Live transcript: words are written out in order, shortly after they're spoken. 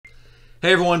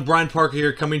Hey everyone, Brian Parker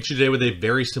here, coming to you today with a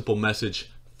very simple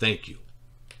message. Thank you.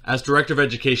 As Director of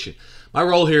Education, my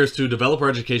role here is to develop our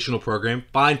educational program,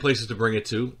 find places to bring it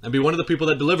to, and be one of the people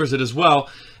that delivers it as well.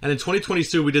 And in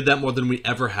 2022, we did that more than we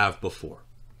ever have before.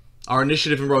 Our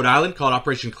initiative in Rhode Island, called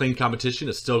Operation Clean Competition,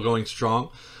 is still going strong.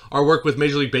 Our work with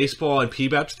Major League Baseball and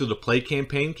PBAPs through the Play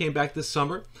campaign came back this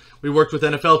summer. We worked with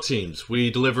NFL teams.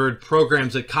 We delivered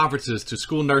programs at conferences to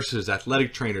school nurses,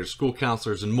 athletic trainers, school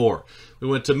counselors, and more. We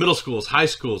went to middle schools, high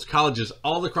schools, colleges,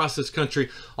 all across this country,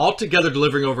 all together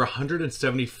delivering over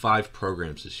 175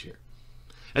 programs this year.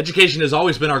 Education has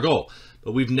always been our goal,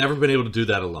 but we've never been able to do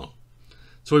that alone.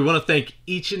 So we want to thank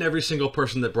each and every single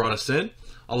person that brought us in,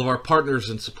 all of our partners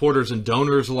and supporters and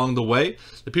donors along the way,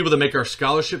 the people that make our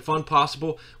scholarship fund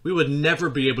possible. We would never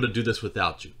be able to do this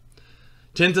without you.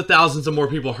 Tens of thousands of more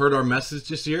people heard our message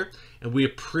this year, and we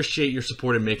appreciate your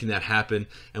support in making that happen,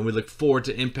 and we look forward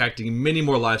to impacting many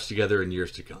more lives together in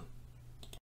years to come.